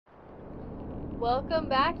Welcome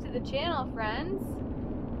back to the channel, friends.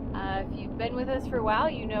 If you've been with us for a while,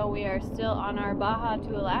 you know we are still on our Baja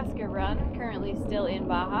to Alaska run, currently still in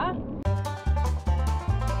Baja.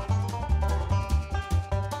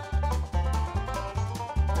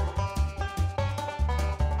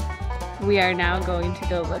 We are now going to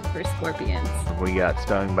go look for scorpions. We got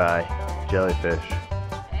stung by jellyfish.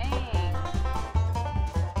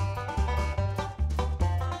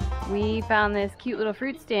 We found this cute little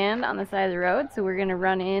fruit stand on the side of the road, so we're gonna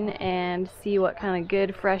run in and see what kind of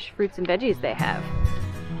good fresh fruits and veggies they have.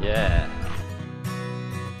 Yeah.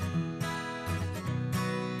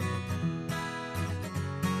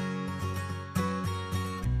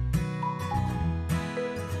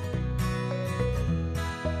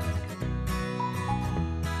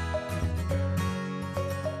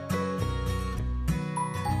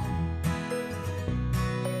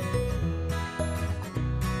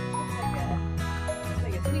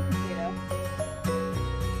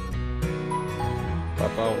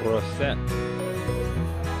 Papa Rosette.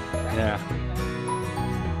 Yeah.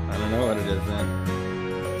 I don't know what it is then.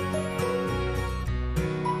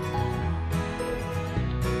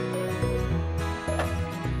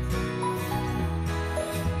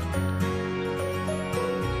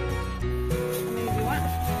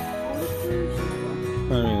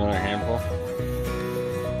 Maybe another handful.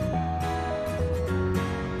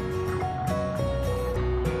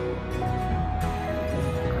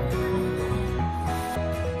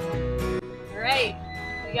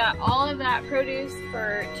 We got all of that produce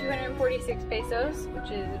for 246 pesos,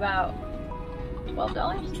 which is about $12.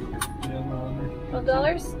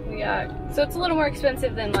 $12. We got, so it's a little more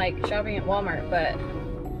expensive than like shopping at Walmart, but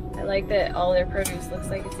I like that all their produce looks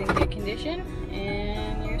like it's in good condition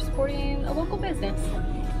and you're supporting a local business.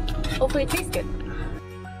 Hopefully it tastes good.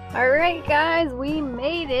 All right, guys, we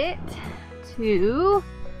made it to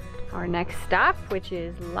our next stop, which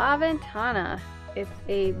is La Ventana. It's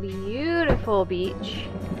a beautiful beach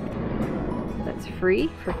that's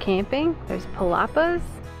free for camping. There's palapas.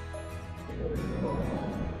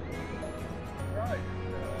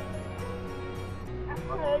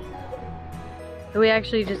 We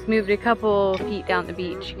actually just moved a couple feet down the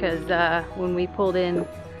beach because when we pulled in,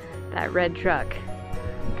 that red truck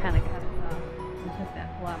kind of cut us off and took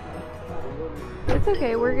that palapa. It's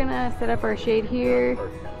okay, we're gonna set up our shade here.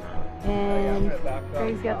 And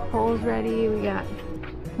Greg's got the poles ready. We got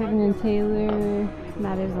Kevin and Taylor,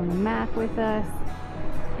 Matt is on the map with us,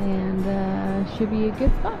 and should be a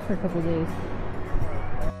good spot for a couple days.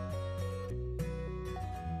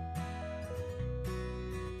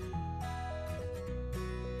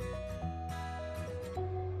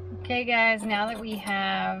 Okay guys, now that we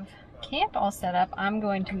have camp all set up, I'm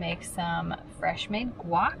going to make some fresh made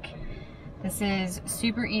guac. This is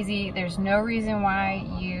super easy. There's no reason why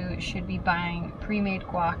you should be buying pre-made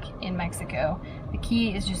guac in Mexico. The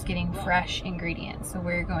key is just getting fresh ingredients. So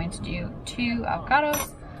we're going to do 2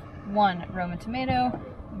 avocados, 1 Roma tomato,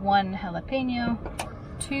 1 jalapeno,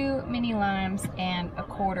 2 mini limes, and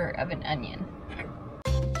 1/4 of an onion.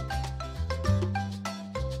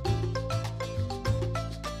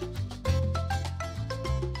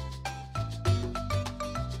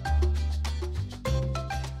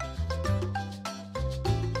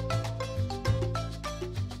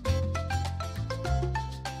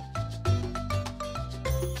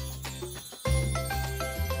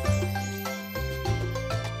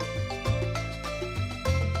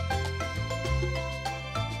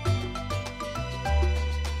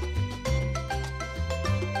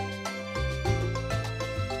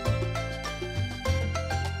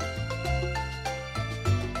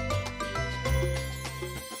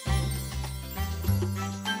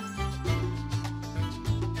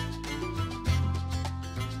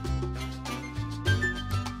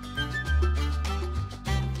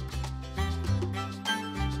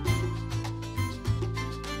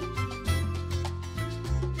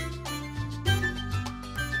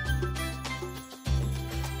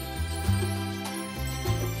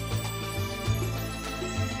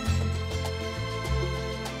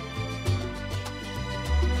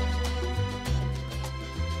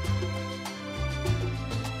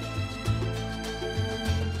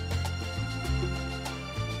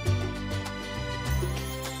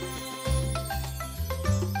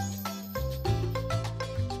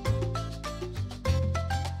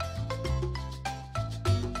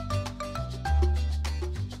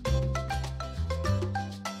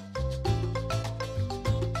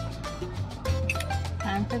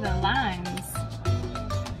 Time for the limes.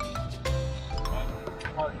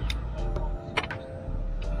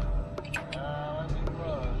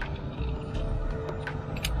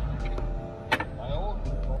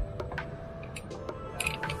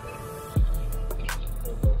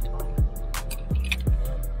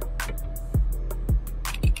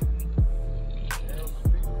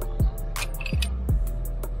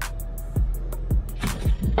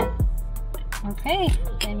 Okay,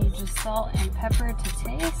 then you just salt and pepper to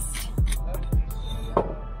taste.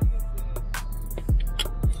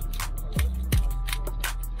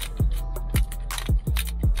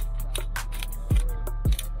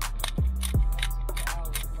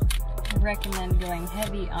 I recommend going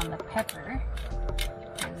heavy on the pepper.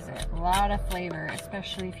 Gives it a lot of flavor,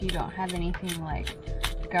 especially if you don't have anything like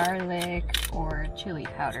garlic or chili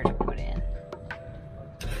powder to put in.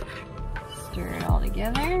 Stir it all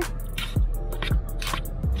together.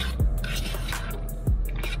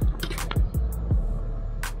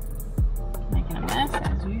 Making a mess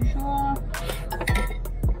as usual.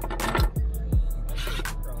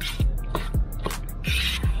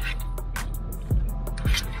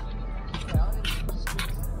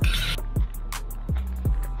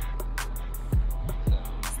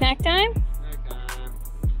 Snack time?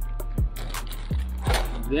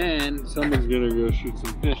 Then someone's gonna go shoot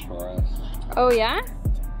some fish for us. Oh yeah?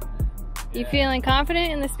 You feeling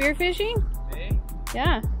confident in the spearfishing? Me?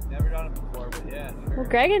 Yeah. Never done it before, but yeah. Sure. Well,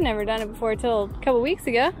 Greg had never done it before till a couple weeks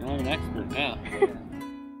ago. I'm an expert now.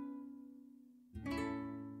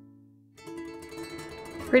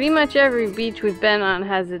 Pretty much every beach we've been on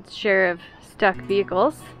has its share of stuck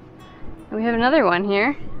vehicles. And we have another one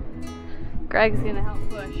here. Greg's gonna help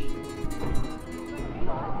push.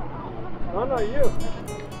 Oh no, you.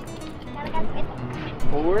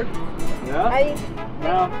 Forward? Yeah?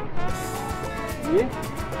 Now. Me?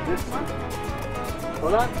 This one?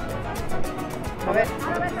 Hold on. A ver.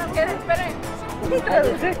 Esperen.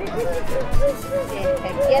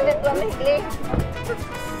 ¿Entiendes tú a mi clic?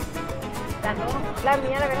 La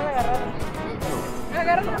mía la habían agarrado.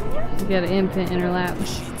 ¿Agarran la mía? You got an infant in her lap.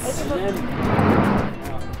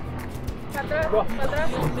 Atrás.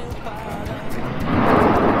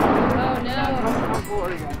 Oh no.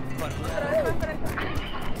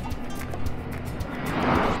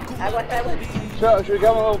 Agua. So, should we go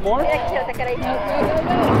a little more? Hey,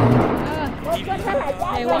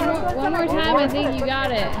 one more time, I think you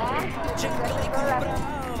got it.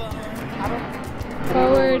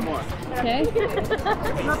 Forward. Okay.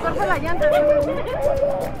 No torce la llanta.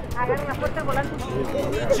 Agarra la fuerte el volante.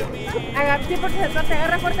 Sí, porque se trata,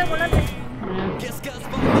 agarra fuerte el volante.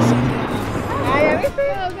 Ay, ¿ya viste?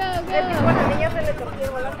 Go, go, Es que go. con la niña se le torció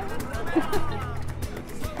el volante.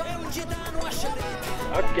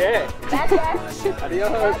 Okay. Gracias.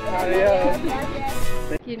 Adios. Adios.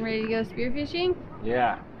 Getting ready to go spearfishing?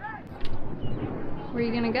 Yeah. Where are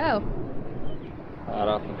you gonna go? Out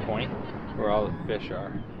off the point where all the fish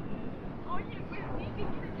are.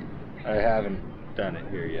 I haven't done it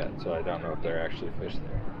here yet, so I don't know if there are actually fish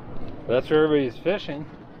there. But that's where everybody's fishing.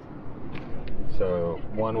 So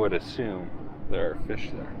one would assume there are fish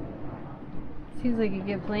there. Seems like a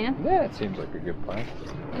good plan. Yeah, it seems like a good plan.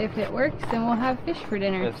 If it works, then we'll have fish for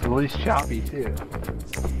dinner. It's at least choppy too.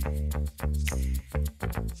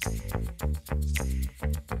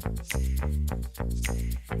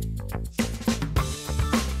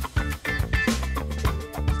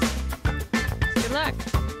 Good luck.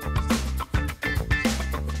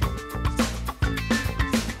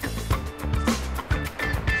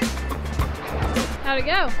 How'd it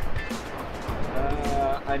go?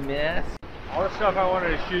 I missed. All the stuff I wanted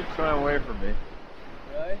to shoot swam away from me.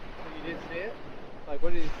 Really? So you didn't see it? Like,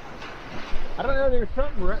 what did you... I don't know, there was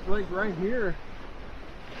something right here.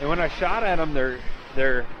 And when I shot at them,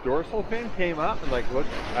 their dorsal fin came up and looked,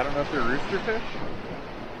 I don't know if they're rooster fish.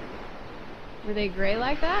 Were they gray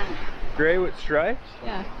like that? Gray with stripes.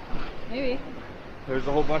 Yeah, maybe. There's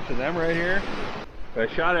a whole bunch of them right here. But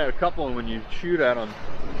I shot at a couple, and when you shoot at them,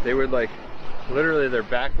 they would literally their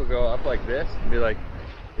back will go up like this and be like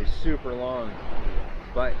these super long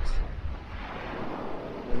spikes.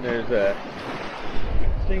 And there's a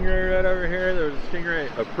stingray right over here. There was a stingray,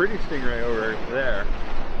 a pretty stingray over there.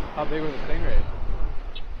 How big was the stingray?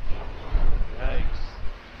 Yikes.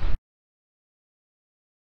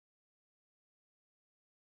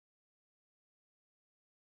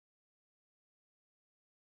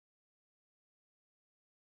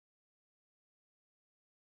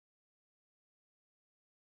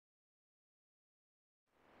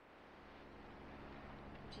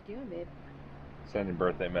 What you doing, babe? Sending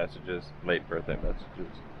birthday messages, late birthday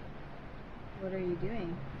messages. What are you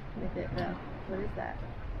doing with it, though? What is that?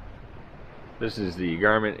 This is the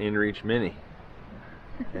Garmin InReach Mini.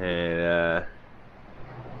 And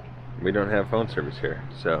we don't have phone service here,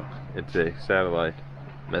 so it's a satellite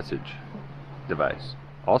message device.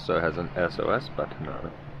 Also has an SOS button on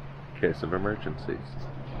it in case of emergencies.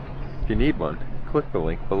 If you need one, click the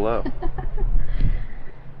link below.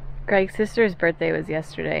 Greg's sister's birthday was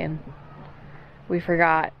yesterday, and we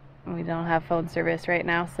forgot We don't have phone service right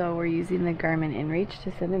now, so we're using the Garmin InReach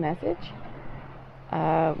to send a message.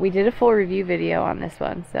 We did a full review video on this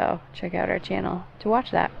one, so check out our channel to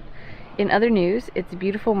watch that. In other news, it's a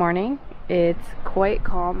beautiful morning. It's quite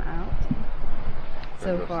calm out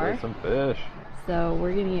so far. Some fish. So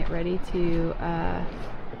we're gonna get ready to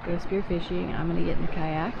go spearfishing. I'm gonna get in the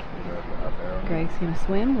kayak. Greg's gonna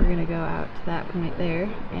swim. We're gonna go out to that point there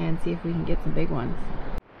and see if we can get some big ones.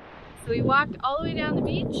 So we walked all the way down the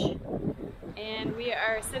beach and we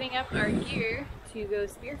are setting up our gear to go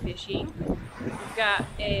spearfishing. We've got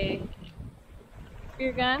a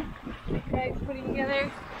spear gun Greg's putting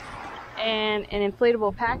together and an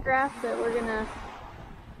inflatable pack raft that we're gonna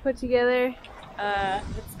put together.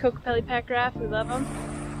 It's Cocopelli pack raft, we love them.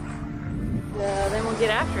 So then we'll get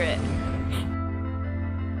after it.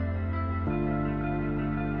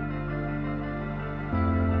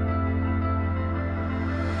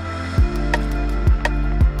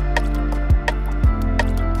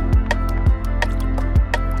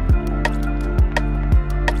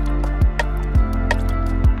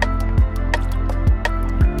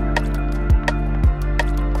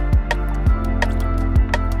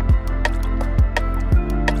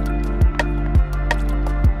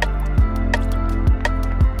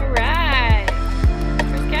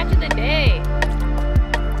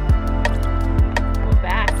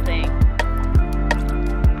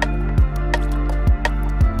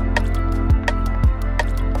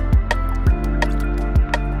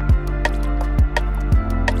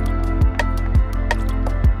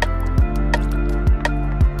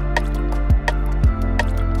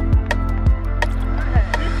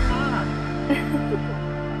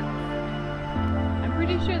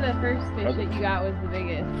 That you got was the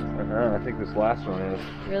biggest. I think this last one is.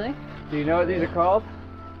 Really? Do you know what these are called?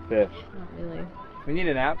 Fish. Not really. We need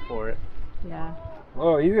an app for it. Yeah.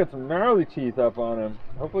 Oh, he's got some gnarly teeth up on him.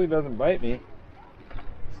 Hopefully he doesn't bite me.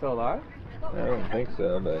 Still alive? I don't think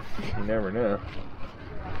so, but you never know.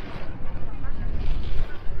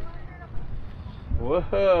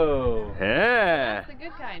 Whoa! Yeah! That's the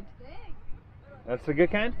good kind. That's the good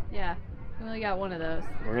kind? Yeah. We only got one of those.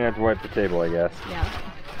 We're gonna have to wipe the table, I guess. Yeah.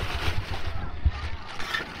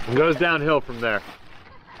 It goes downhill from there.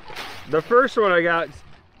 The first one I got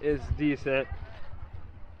is decent.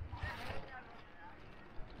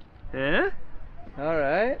 Yeah?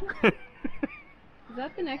 Alright. Is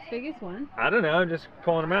that the next biggest one? I don't know, I'm just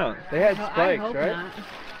pulling them out. They had Oh, I spikes, hope right? not.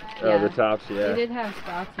 Oh, Yeah. the tops, yeah. They did have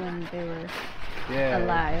spots when they were Yeah.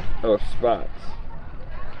 alive. Oh, spots.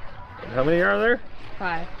 How many are there?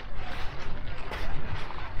 5.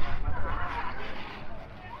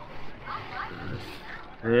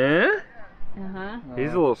 Yeah? Uh-huh.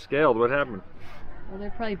 He's a little scaled. What happened? Well,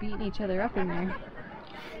 they're probably beating each other up in there.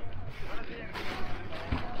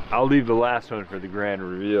 I'll leave the last one for the grand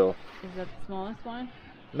reveal. Is that the smallest one?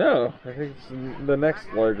 No, I think it's the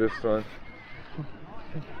next largest one.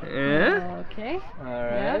 Yeah? Okay.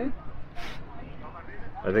 Alright. Yep.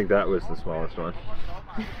 I think that was the smallest one.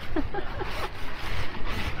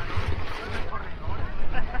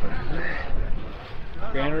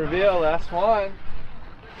 Grand reveal, last one.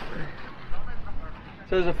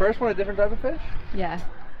 So is the first one a different type of fish? Yeah.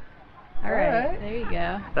 All right. Alright. There you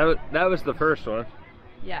go. That was the first one.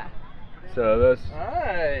 Yeah. So those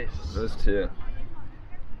Nice. two.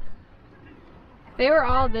 If they were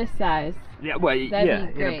all this size, Yeah, well, That'd yeah, be in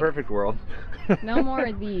a great. perfect world. no more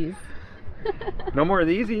of these. No more of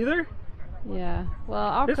these either? Yeah. Well,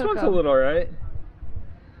 I'll This cook one's a them. little alright.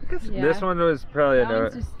 Yeah. This one was probably That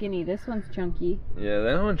one's just skinny. This one's chunky. Yeah,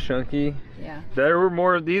 that one's chunky. Yeah. There were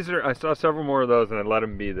more. I saw several more of those, and I let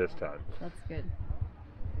them be this time. That's good.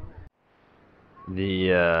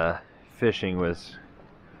 The fishing was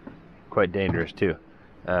quite dangerous too.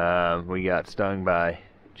 We got stung by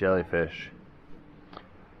jellyfish.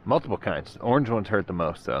 Multiple kinds. Orange ones hurt the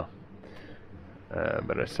most though.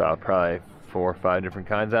 But I saw probably 4 or 5 different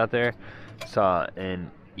kinds out there. Saw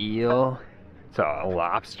an eel. Saw a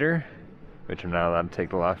lobster, which I'm not allowed to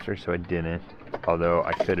take the lobster, so I didn't. Although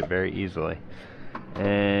I could have very easily.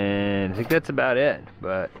 And I think that's about it.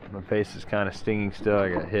 But my face is kind of stinging still. I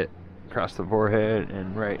got hit across the forehead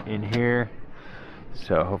and right in here.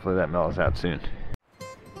 So hopefully that mellows out soon.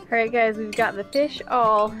 Alright guys, we've got the fish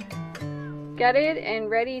all gutted and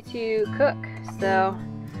ready to cook. So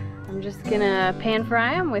I'm just gonna pan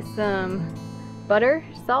fry them with some butter,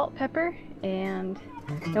 salt, pepper, and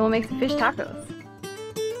then we'll make some fish tacos.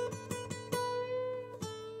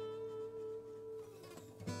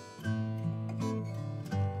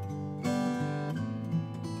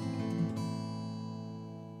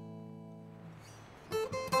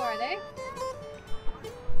 How are they?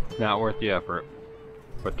 Not worth the effort.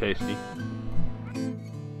 but tasty.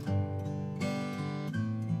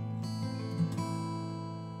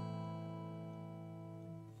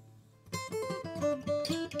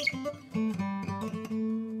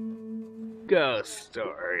 Ghost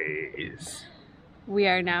stories. We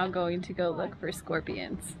are now going to go look for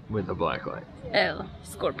scorpions. With a black light. El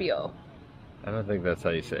Scorpio. I don't think that's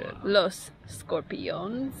how you say it. Los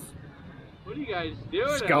Scorpions. What are you guys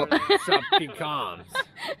doing? Scorpions.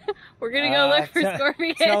 We're gonna go look for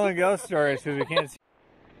scorpions. Telling ghost stories because we can't see.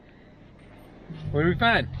 What did we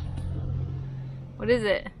find? What is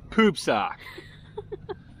it? Poop sock.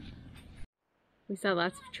 We saw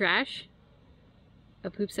lots of trash. A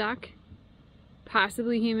poop sock.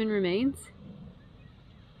 Possibly human remains.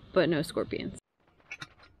 But no scorpions.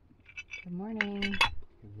 Good morning.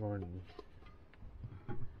 Good morning.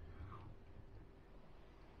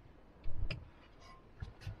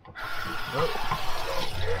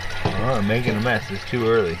 Oh, I'm making a mess. It's too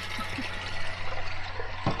early.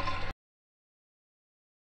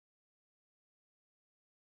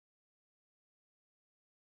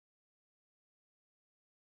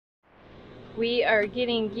 We are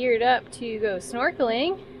getting geared up to go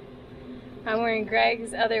snorkeling. I'm wearing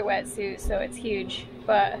Greg's other wetsuit, so it's huge,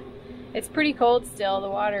 but it's pretty cold still. The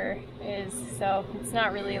water is, so it's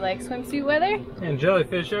not really like swimsuit weather. And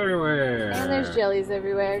jellyfish everywhere. And there's jellies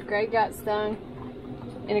everywhere. Greg got stung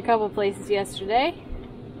in a couple places yesterday.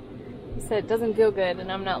 He said it doesn't feel good,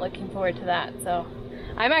 and I'm not looking forward to that. So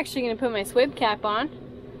I'm actually going to put my swim cap on,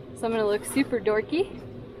 so I'm going to look super dorky.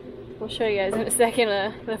 We'll show you guys in a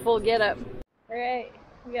second the full getup. Alright,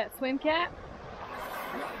 we got swim cap,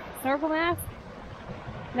 snorkel mask,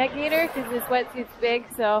 neck gaiter because this wetsuit's big,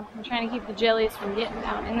 so I'm trying to keep the jellies from getting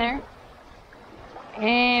down in there,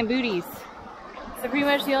 and booties. So pretty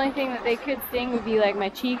much the only thing that they could sting would be like my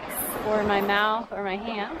cheeks or my mouth or my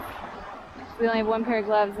hands. We only have one pair of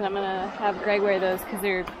gloves, and I'm going to have Greg wear those because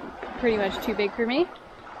they're pretty much too big for me.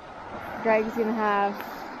 Greg's going to have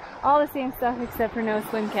all the same stuff except for no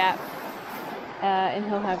swim cap, and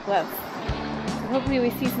he'll have gloves. So hopefully we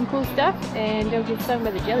see some cool stuff and don't get stung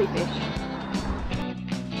by the jellyfish.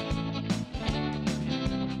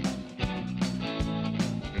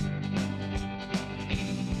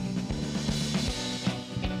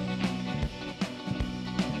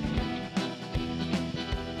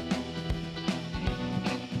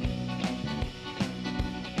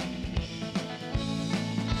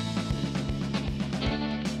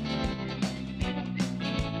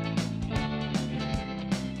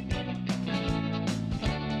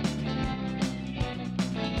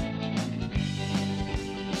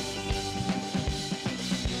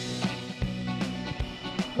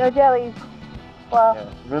 No jellies. Well, Yeah,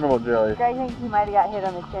 minimal jellies. Greg thinks he might have got hit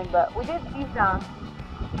on the chin, but we did see some.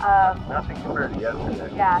 Nothing compared to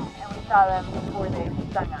yesterday. Yeah, and we saw them before they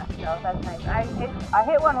stung us, so that's nice. I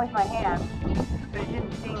hit one with my hand, but it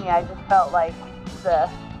didn't sting me. I just felt like the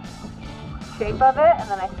shape of it, and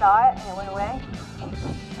then I saw it, and it went away.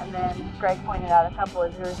 And then Greg pointed out a couple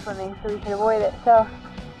as we were swimming so we could avoid it. So,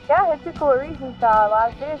 yeah, it's a cool reef. We saw a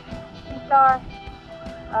lot of fish. We saw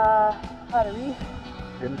a lot of reef.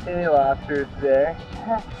 Didn't see any lobsters today.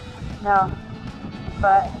 No,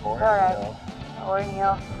 but it's Or alright. Or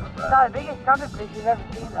eel. Saw the biggest trumpet fish you've ever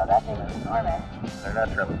seen though. That thing was enormous. They're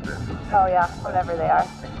not trumpet fish. Oh yeah, whatever they are. I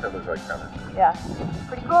think they look like trumpet fish. Yeah,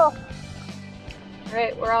 pretty cool.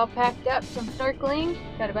 Alright, we're all packed up from snorkeling.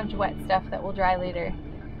 Got a bunch of wet stuff that will dry later.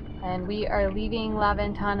 And we are leaving La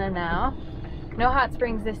Ventana now. No hot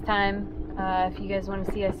springs this time. If you guys want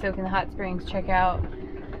to see us soak in the hot springs, check out,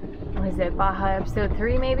 what is it, Baja episode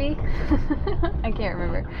 3 maybe? I can't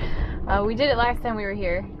remember. We did it last time we were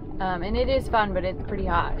here, and it is fun, but it's pretty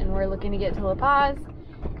hot, and we're looking to get to La Paz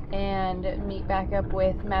and meet back up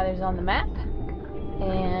with Mathers on the Map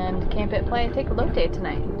and camp at Playa Tecolote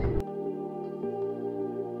tonight.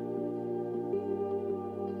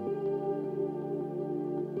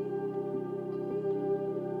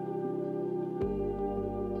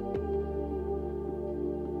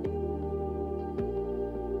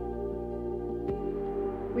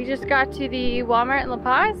 We just got to the Walmart in La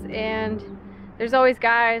Paz, and there's always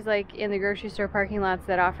guys like in the grocery store parking lots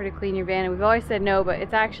that offer to clean your van, and we've always said no, but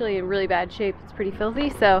it's actually in really bad shape. It's pretty filthy,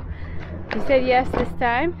 so we said yes this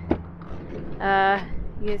time.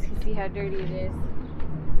 You guys can see how dirty it is.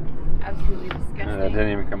 Absolutely disgusting. No, that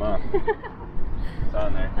didn't even come off. It's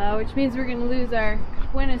on there. Which means we're gonna lose our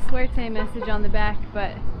Buena Suerte message on the back,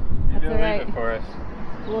 but that's alright. Leave it for us.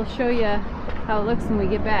 We'll show you how it looks when we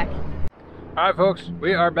get back. Alright folks,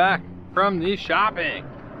 we are back from the shopping.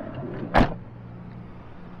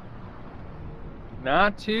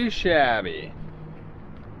 Not too shabby.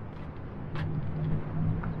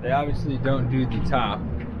 They obviously don't do the top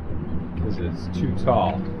because it's too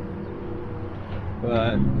tall.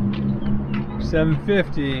 But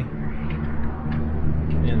 750,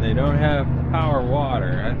 and they don't have power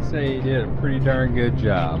water, I'd say you did a pretty darn good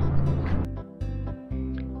job.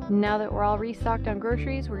 Now that we're all restocked on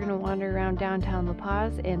groceries, we're gonna wander around downtown La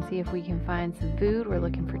Paz and see if we can find some food. We're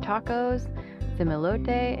looking for tacos, some elote,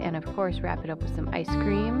 and of course wrap it up with some ice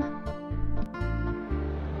cream.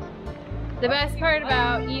 The best part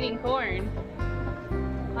about eating corn,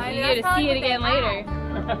 you get to see it again later.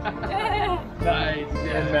 Nice,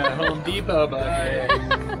 in that Home Depot bucket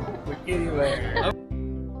with kitty litter.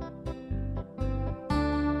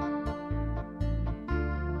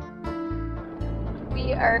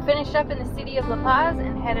 We are finished up in the city of La Paz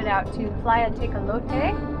and headed out to Playa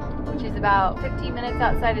Tecolote, which is about 15 minutes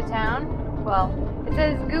outside of town. Well, it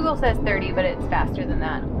says, Google says 30, but it's faster than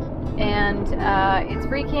that. And it's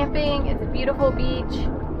free camping, it's a beautiful beach,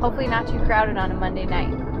 hopefully not too crowded on a Monday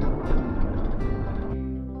night.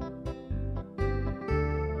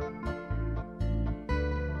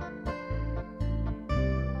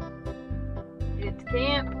 It's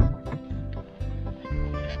camp.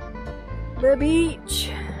 The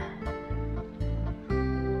beach.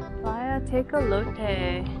 Playa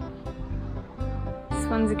Tecolote. This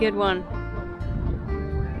one's a good one.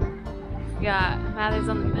 We got Mather's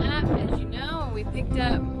on the map, as you know. We picked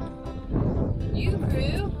up a new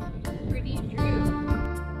crew, pretty crew.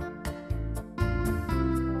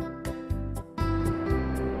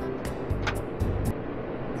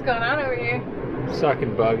 What's going on over here?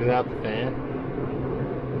 Sucking bugs out the fan.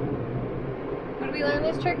 Who did we learn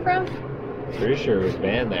this trick from? Pretty sure it was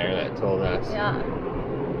Van there that told us. Yeah.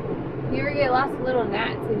 If you ever get lots of little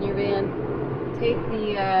gnats in your van, take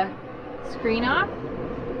the screen off,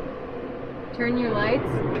 turn your lights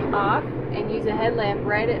off, and use a headlamp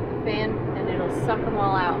right at the fan, and it'll suck them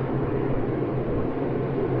all out.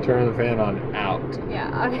 Turn the fan on out.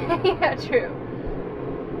 Yeah, okay, yeah, true.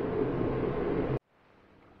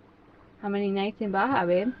 How many nights in Baja,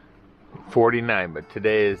 babe? 49, but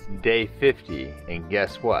today is day 50, and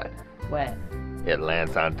guess what? What? It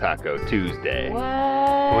lands on Taco Tuesday. What?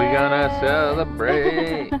 We gonna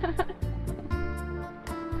celebrate.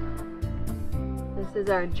 This is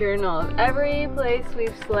our journal of every place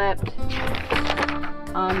we've slept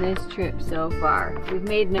on this trip so far. We've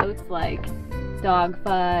made notes like dog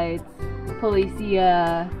fights,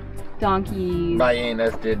 policia, donkeys.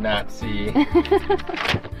 Hyenas did not see.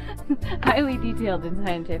 Highly detailed and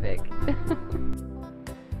scientific.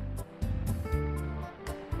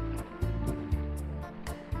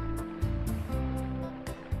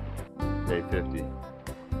 Day 50.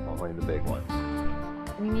 Only the big ones.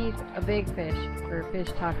 We need a big fish for Fish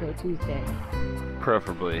Taco Tuesday.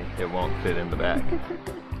 Preferably, it won't fit in the back.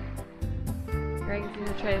 Greg's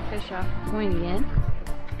gonna try to fish off the point again.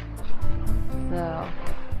 So,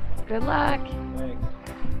 good luck. Thanks.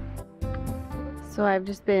 So I've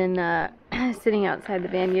just been sitting outside the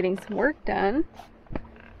van getting some work done,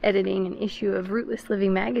 editing an issue of Rootless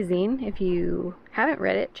Living magazine. If you haven't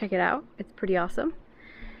read it, check it out. It's pretty awesome.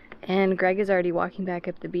 And Greg is already walking back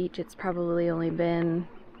up the beach. It's probably only been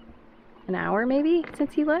an hour maybe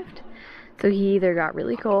since he left. So he either got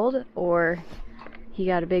really cold or he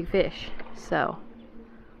got a big fish. So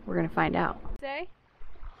we're gonna find out. Say?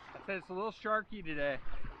 I said it's a little sharky today.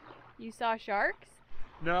 You saw sharks?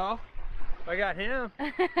 No, I got him.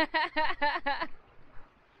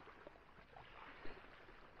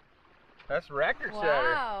 That's record setter.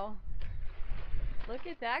 Wow. Look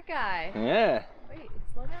at that guy. Yeah. Wait,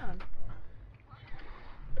 slow down.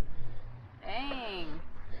 Dang.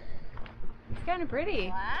 He's kind of pretty.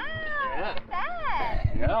 Wow, Yeah. look at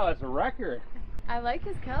that. No, it's a record. I like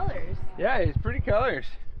his colors. Yeah, he's pretty colors.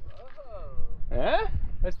 Yeah?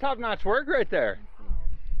 That's top-notch work right there.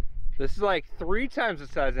 This is like 3 times the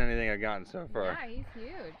size of anything I've gotten so far. Yeah, he's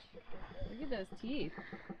huge. Look at those teeth.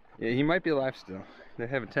 Yeah, he might be alive still. They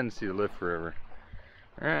have a tendency to live forever.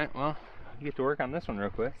 Alright, well, you get to work on this one real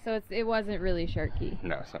quick. So it wasn't really sharky.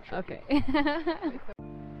 No, it's not sharky. Okay.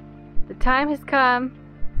 The time has come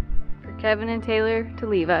for Kevin and Taylor to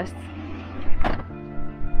leave us.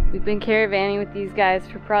 We've been caravanning with these guys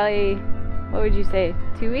for probably, what would you say,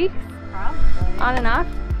 2 weeks? Probably. On and off?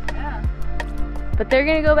 Yeah. But they're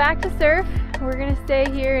gonna go back to surf. We're gonna stay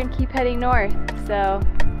here and keep heading north. So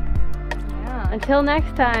Yeah. until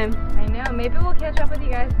next time. I know. Maybe we'll catch up with you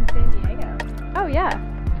guys in San Diego. Oh yeah.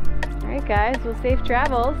 Alright guys, well safe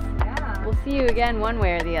travels. Yeah. We'll see you again one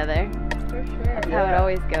way or the other. For sure. That's how it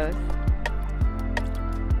always goes.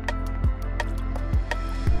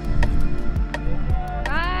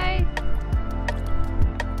 Bye.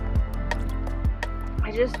 I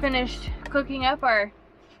I just finished cooking up our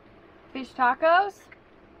fish tacos.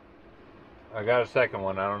 I got a second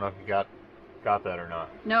one. I don't know if you got that or not.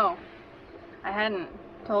 No, I hadn't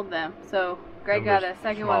told them. So Greg got a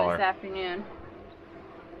second one this afternoon.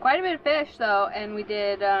 Quite a bit of fish though, and we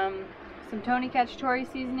did some Tony Cacciatore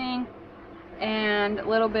seasoning and a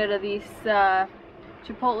little bit of these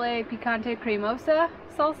Chipotle Picante Cremosa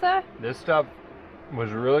salsa. This stuff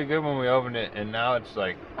was really good when we opened it, and now it's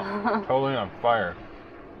like totally on fire.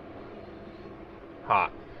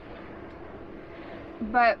 Hot.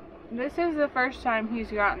 But this is the first time he's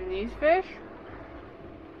gotten these fish,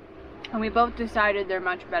 and we both decided they're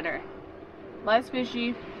much better. Less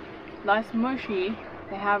fishy, less mushy.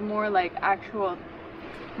 They have more like actual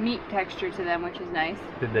meat texture to them, which is nice.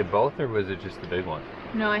 Did they both, or was it just the big one?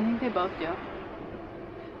 No, I think they both do.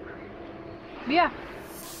 But yeah,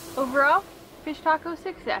 overall, fish taco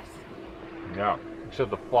success. Yeah,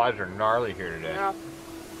 except the flies are gnarly here today. Yeah.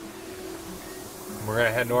 We're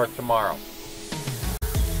gonna head north tomorrow.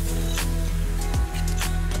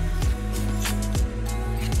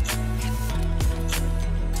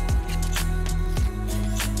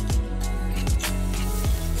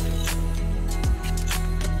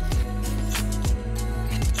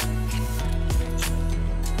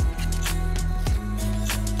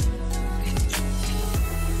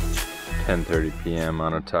 .30 p.m.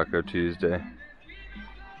 on a Taco Tuesday.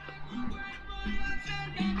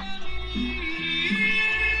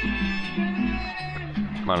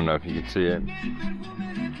 I don't know if you can see it.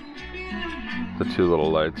 The two little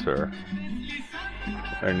lights are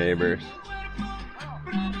our neighbors.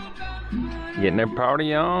 Getting their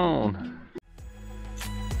party on.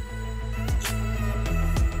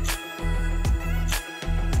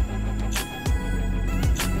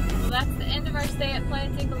 That's the end of our stay at Playa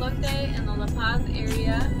Tecolote in the La Paz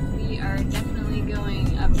area. We are definitely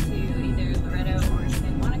going up to either Loreto or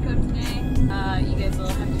San Juanico today. You guys will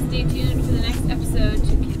have to stay tuned for the next episode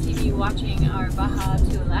to continue watching our Baja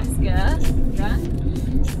to Alaska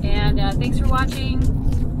run. And thanks for watching.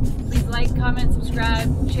 Please like, comment,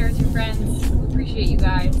 subscribe, share with your friends. We appreciate you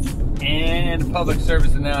guys. And a public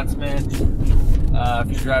service announcement.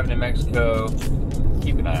 If you're driving in Mexico,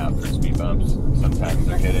 keep an eye out for speed bumps. Sometimes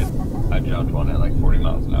they're hidden. I jumped one at like 40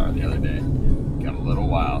 miles an hour the other day. Got a little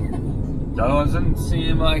wild. Doesn't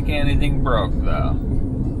seem like anything broke though.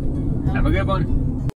 Have a good one.